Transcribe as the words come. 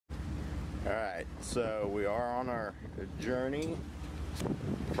Alright, so we are on our journey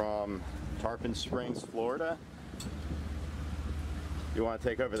from Tarpon Springs, Florida. You want to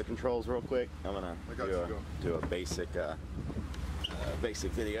take over the controls real quick? I'm gonna do a basic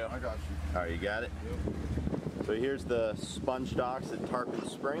video. I got you. Alright, you got it? Yep. So here's the sponge docks at Tarpon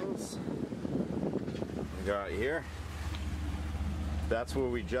Springs. We go out here. That's where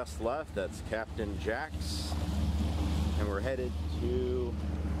we just left. That's Captain Jack's. And we're headed to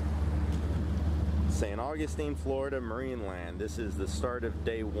St Augustine, Florida, Marine Land. This is the start of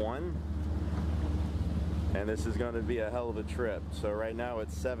day one. And this is going to be a hell of a trip. So right now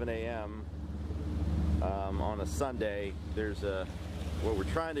it's 7 a.m. On a Sunday. What we're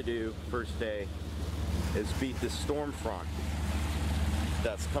trying to do first day is beat this storm front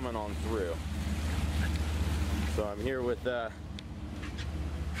that's coming on through. So I'm here with my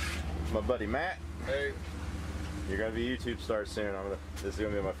buddy Matt. Hey. You're gonna be a YouTube star soon. This is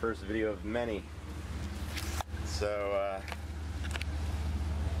gonna be my first video of many. So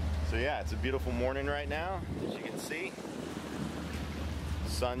yeah, it's a beautiful morning right now, as you can see.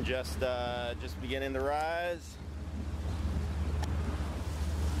 Sun just beginning to rise.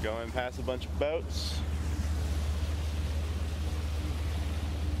 Going past a bunch of boats.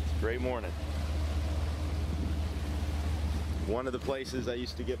 It's a great morning. One of the places I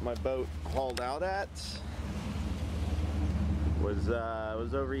used to get my boat hauled out at was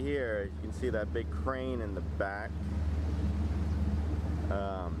over here. You can see that big crane in the back.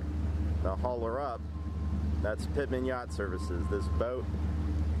 The hauler up, that's Pittman Yacht Services. This boat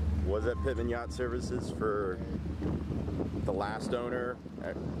was at Pittman Yacht Services for the last owner.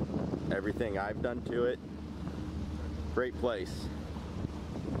 Everything I've done to it. Great place.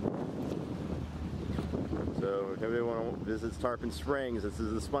 So if anybody want to visit Tarpon Springs, this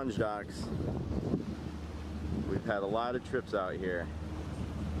is the sponge docks. We've had a lot of trips out here.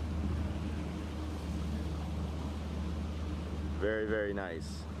 Very, very nice.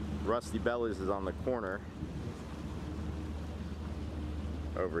 Rusty Bellies is on the corner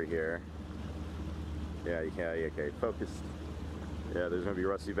over here. Yeah, you can't. Okay, focus. Yeah, there's gonna be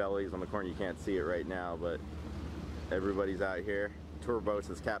Rusty Bellies on the corner. You can't see it right now, but everybody's out here. Tour boats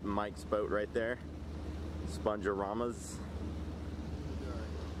is Captain Mike's boat right there. Sponge-O-Ramas.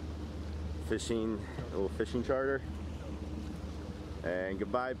 Fishing, a little fishing charter. And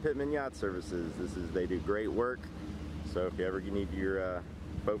goodbye Pittman Yacht Services. They do great work. So if you ever need your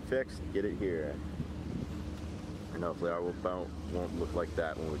boat fixed, get it here. And hopefully our boat won't look like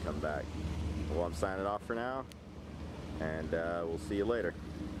that when we come back. Well, I'm signing off for now, and we'll see you later.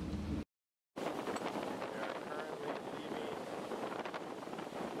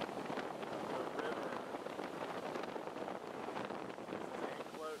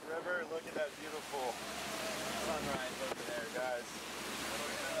 Look at that beautiful sunrise over there, guys.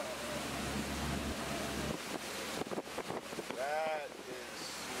 That is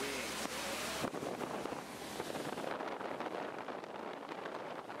sweet.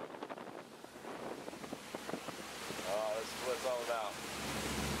 Oh, this is what it's all about.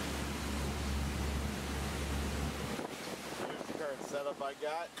 Here's the current setup I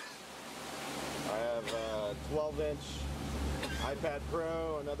got. I have a 12-inch iPad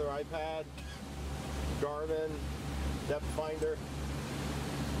Pro, another iPad, Garmin, depth finder.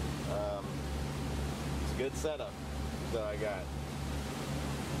 It's a good setup that I got.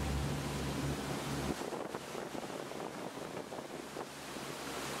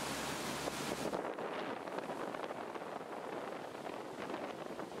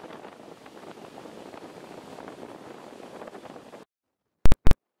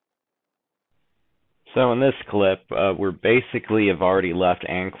 So in this clip, we're basically have already left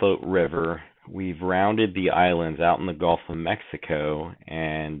Anclote River. We've rounded the islands out in the Gulf of Mexico,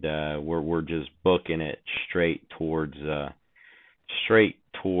 and we're just booking it straight towards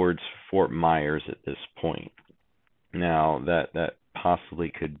Fort Myers at this point. Now that possibly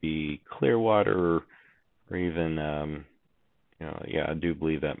could be Clearwater, or even yeah, I do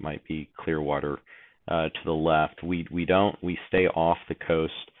believe that might be Clearwater to the left. We stay off the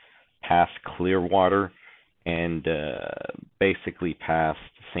coast past Clearwater and basically past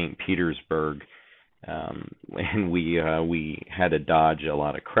St. Petersburg, and we had to dodge a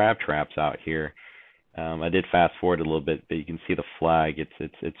lot of crab traps out here. I did fast forward a little bit, but you can see the flag.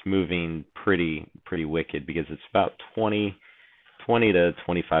 It's moving pretty wicked, because it's about 20 to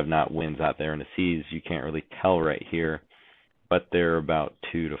 25 knot winds out there, and the seas you can't really tell right here, but they're about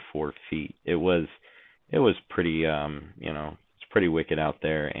 2 to 4 feet. It was pretty it's pretty wicked out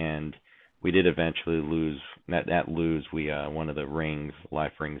there, and we did eventually lose. We one of the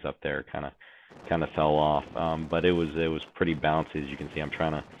life rings up there kind of fell off, but it was pretty bouncy. As you can see, I'm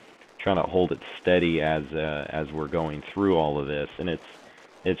trying trying to hold it steady as we're going through all of this, and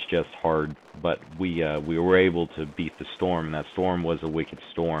it's just hard. But we were able to beat the storm, and that storm was a wicked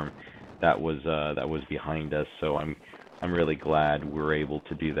storm that was behind us. So I'm really glad we were able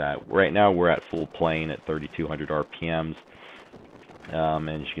to do that. Right now we're at full plane at 3,200 RPMs, and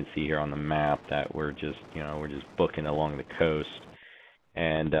as you can see here on the map that we're just booking along the coast.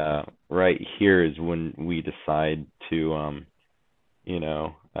 And right here is when we decide to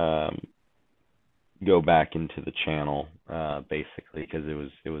go back into the channel, basically, because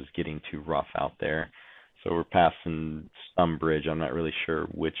it was getting too rough out there. So we're passing some bridge. I'm not really sure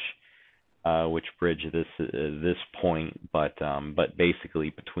which bridge this point, but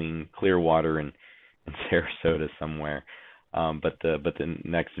basically between Clearwater and Sarasota somewhere. But the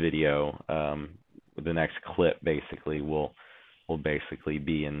next video, the next clip basically will basically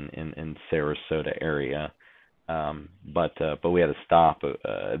be in Sarasota area. But we had to stop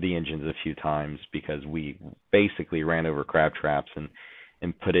the engines a few times because we basically ran over crab traps and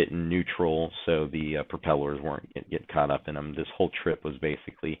put it in neutral so the propellers weren't get caught up in them. This whole trip was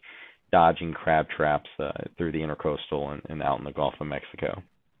basically dodging crab traps through the intercoastal and out in the Gulf of Mexico.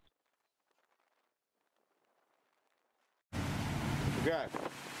 Okay.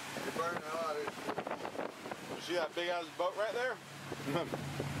 You see that big ass boat right there?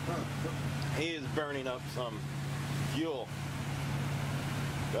 He is burning up some fuel.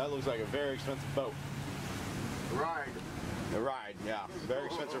 That looks like a very expensive boat. A ride, yeah. Very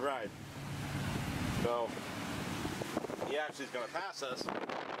expensive ride. So, he actually is going to pass us. There's the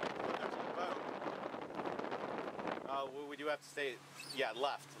boat. We do have to stay, yeah,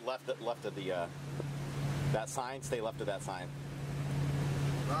 left of the, that sign. Stay left of that sign.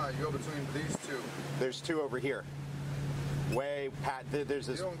 You go between these two. There's two over here. There's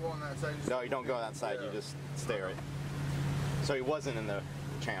this. You don't go on that side. No, you don't go on that side. Yeah. You just stay right. So he wasn't in the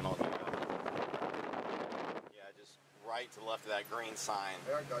channel. Yeah, just right to the left of that green sign.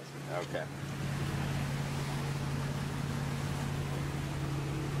 Yeah, I got you. Okay.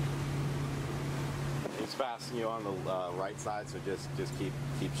 He's passing you on the right side, so just keep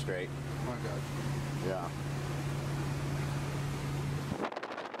straight. Oh, I got you. Yeah.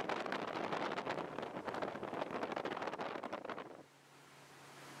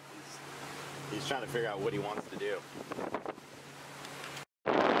 He's trying to figure out what he wants to do.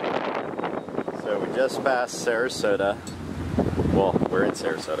 So we just passed Sarasota. Well, we're in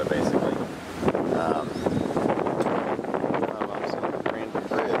Sarasota basically. Grand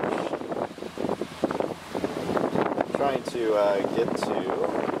Bridge. Trying to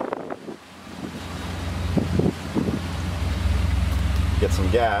get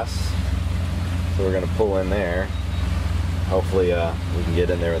some gas. So we're going to pull in there. Hopefully we can get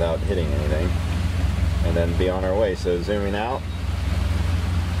in there without hitting anything and then be on our way. So zooming out,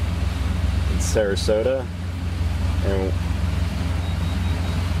 it's Sarasota, and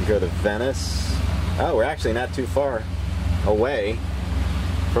we go to Venice. Oh, we're actually not too far away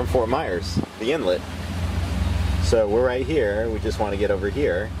from Fort Myers, the inlet. So we're right here. We just want to get over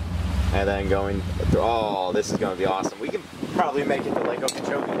here and then going through. Oh, this is going to be awesome. We can probably make it to Lake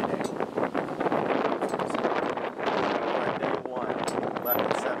Okeechobee today.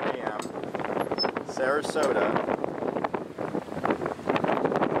 Sarasota.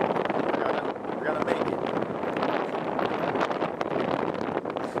 We're gonna make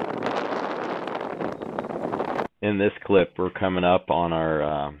it. In this clip, we're coming up on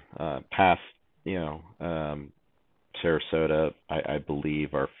our past, Sarasota, I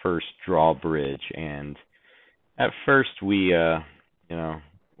believe, our first drawbridge. And at first, you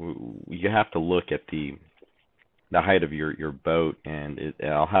have to look at the height of your boat, and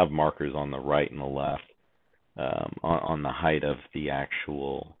I'll have markers on the right and the left on the height of the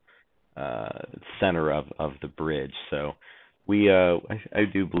actual center of the bridge. So I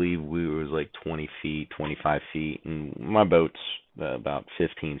do believe we was like 20 feet, 25 feet, and my boat's about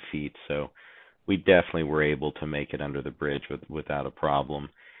 15 feet, so we definitely were able to make it under the bridge without a problem.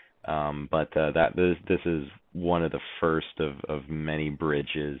 But this is one of the first of many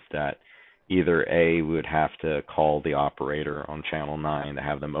bridges that either A, we would have to call the operator on Channel 9 to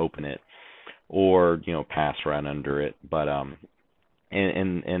have them open it, or pass right under it. But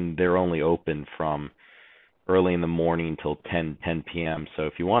and they're only open from early in the morning till 10 p.m. So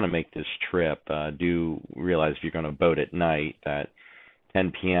if you want to make this trip, do realize if you're going to boat at night that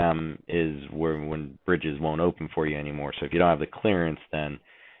 10 p.m. is when bridges won't open for you anymore. So if you don't have the clearance, then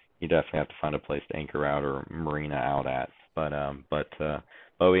you definitely have to find a place to anchor out or marina out at.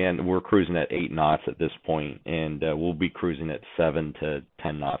 We're cruising at 8 knots at this point, and we'll be cruising at 7 to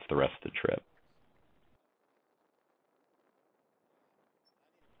 10 knots the rest of the trip.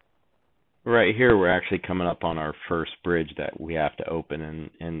 Right here, we're actually coming up on our first bridge that we have to open,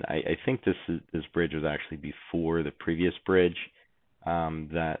 and I think this bridge was actually before the previous bridge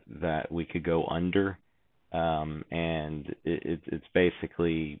that we could go under, and it's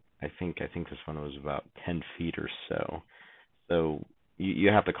basically I think this one was about 10 feet or so. So you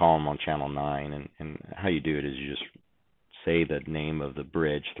have to call them on channel 9, and how you do it is you just say the name of the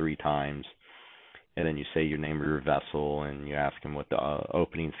bridge 3 times, and then you say your name of your vessel, and you ask them what the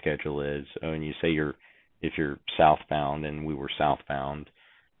opening schedule is. Oh, and you say if you're southbound, and we were southbound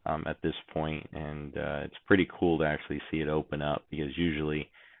at this point, and it's pretty cool to actually see it open up, because usually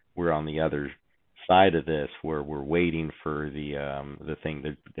we're on the other side of this where we're waiting for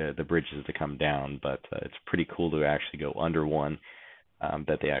the bridges to come down, but it's pretty cool to actually go under one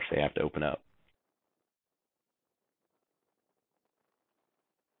that they actually have to open up.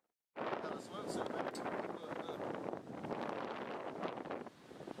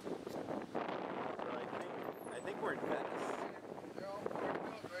 I think we're in Venice. Yeah,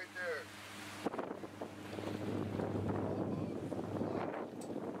 right there.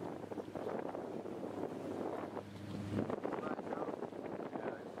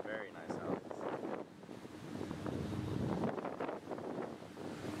 Very nice houses.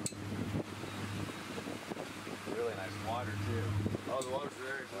 Really nice water too. Oh, the water's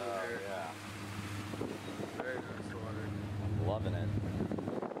very blue here. Yeah. Very nice water. Loving it.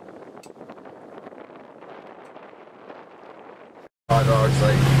 Hot dogs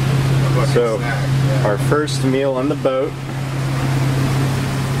like a fucking So, snack. Yeah. our first meal on the boat,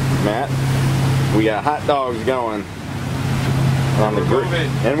 Matt, we got hot dogs going on the grill,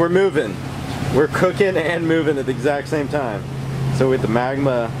 and we're moving. We're cooking and moving at the exact same time. So with the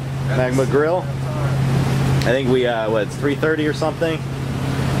magma grill, I think we it's 3:30 or something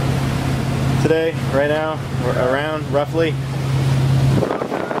today, right now, around roughly.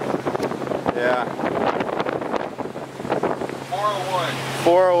 Yeah.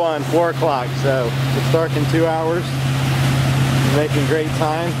 4:01, 4 o'clock. So it's dark in 2 hours. We're making great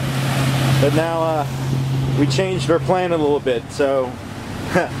time. But now we changed our plan a little bit. So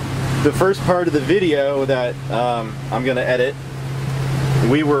the first part of the video that I'm gonna edit,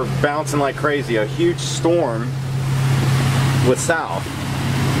 we were bouncing like crazy. A huge storm was south,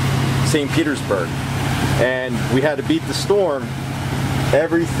 St. Petersburg, and we had to beat the storm.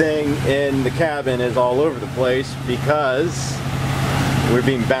 Everything in the cabin is all over the place because we're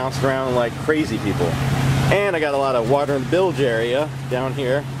being bounced around like crazy people. And I got a lot of water in the bilge area down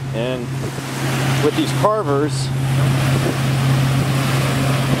here, and with these carvers,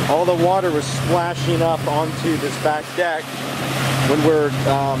 all the water was splashing up onto this back deck when we're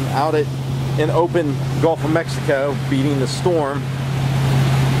out in open Gulf of Mexico beating the storm,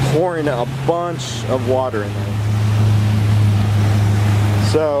 pouring a bunch of water in there.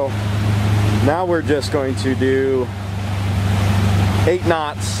 So now we're just going to do 8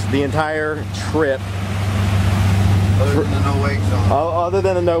 knots the entire trip. Other than the no wake zone. Other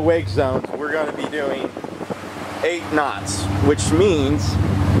than the no wake zone, we're going to be doing 8 knots, which means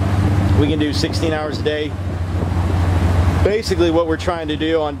we can do 16 hours a day. Basically what we're trying to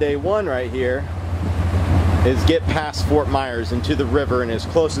do on day 1 right here is get past Fort Myers into the river and as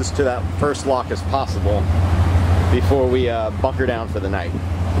closest to that first lock as possible before we bunker down for the night.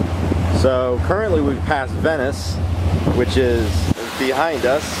 So currently we've passed Venice, which is behind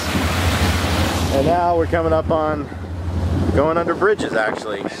us, and now we're coming up on going under bridges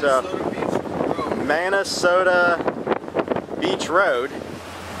actually. So Minnesota Beach Road,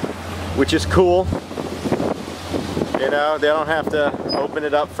 which is cool. You know, they don't have to open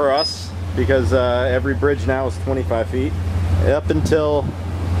it up for us because every bridge now is 25 feet up until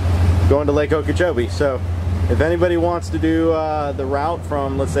going to Lake Okeechobee. So if anybody wants to do the route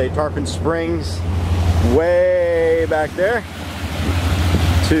from, let's say, Tarpon Springs way back there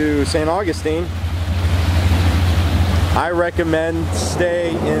to St. Augustine, I recommend stay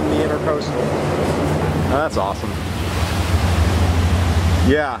in the Intercoastal. Oh, that's awesome.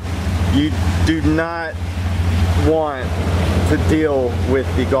 Yeah, you do not want to deal with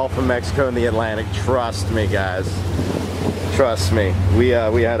the Gulf of Mexico and the Atlantic. Trust me, guys. Trust me. We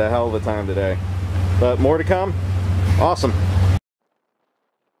had a hell of a time today. But more to come. Awesome.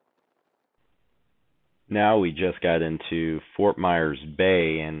 Now we just got into Fort Myers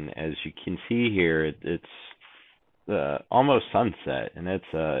Bay, and as you can see here, it's almost sunset, and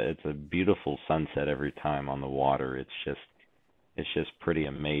it's a beautiful sunset every time on the water. It's just pretty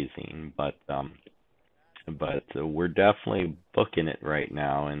amazing. But we're definitely booking it right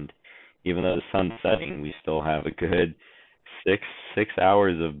now, and even though the sun's setting, we still have a good six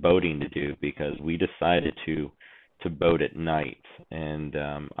hours of boating to do because we decided to to boat at night. And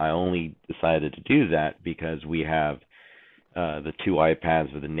I only decided to do that because we have the 2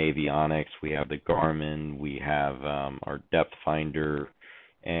 iPads with the Navionics, we have the Garmin, we have our depth finder,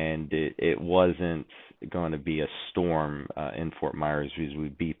 and it wasn't going to be a storm in Fort Myers because we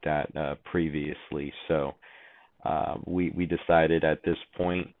beat that previously. So we decided at this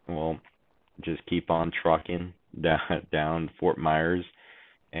point, well, just keep on trucking down Fort Myers,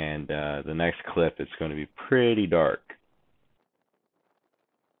 and the next clip, it's going to be pretty dark.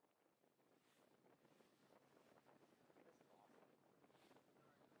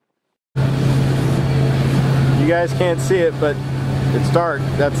 You guys can't see it, but it's dark.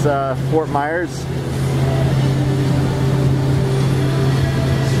 That's Fort Myers.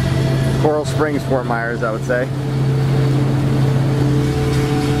 Coral Springs, Fort Myers, I would say.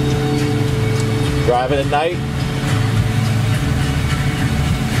 Driving at night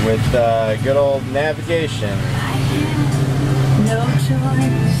with good old navigation. No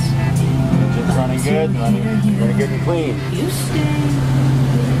choice. Engine's running good, running good and clean. You stay.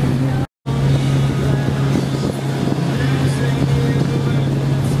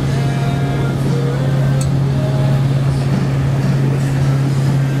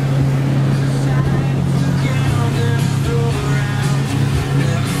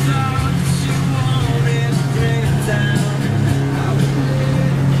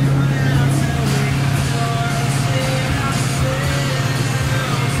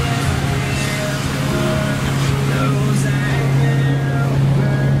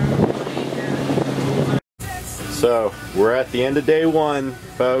 So we're at the end of day 1,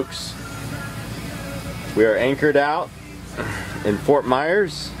 folks. We are anchored out in Fort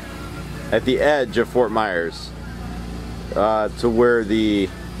Myers, at the edge of Fort Myers, to where the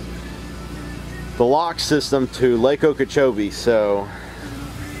lock system to Lake Okeechobee. So,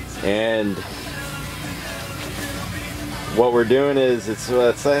 and what we're doing is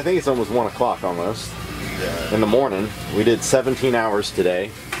I think it's almost 1 o'clock almost in the morning. We did 17 hours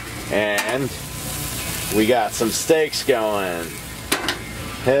today, and we got some steaks going.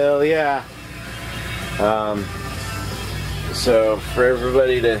 Hell yeah. So for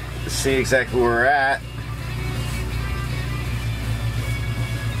everybody to see exactly where we're at,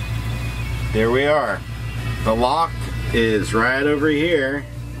 there we are. The lock is right over here,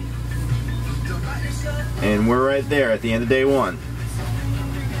 and we're right there at the end of day 1.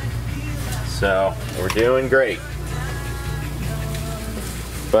 So we're doing great.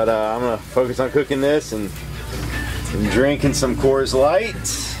 But I'm gonna focus on cooking this and drinking some Coors Light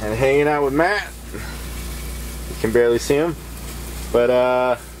and hanging out with Matt. You can barely see him, but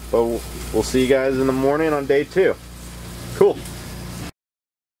we'll see you guys in the morning on day 2. Cool.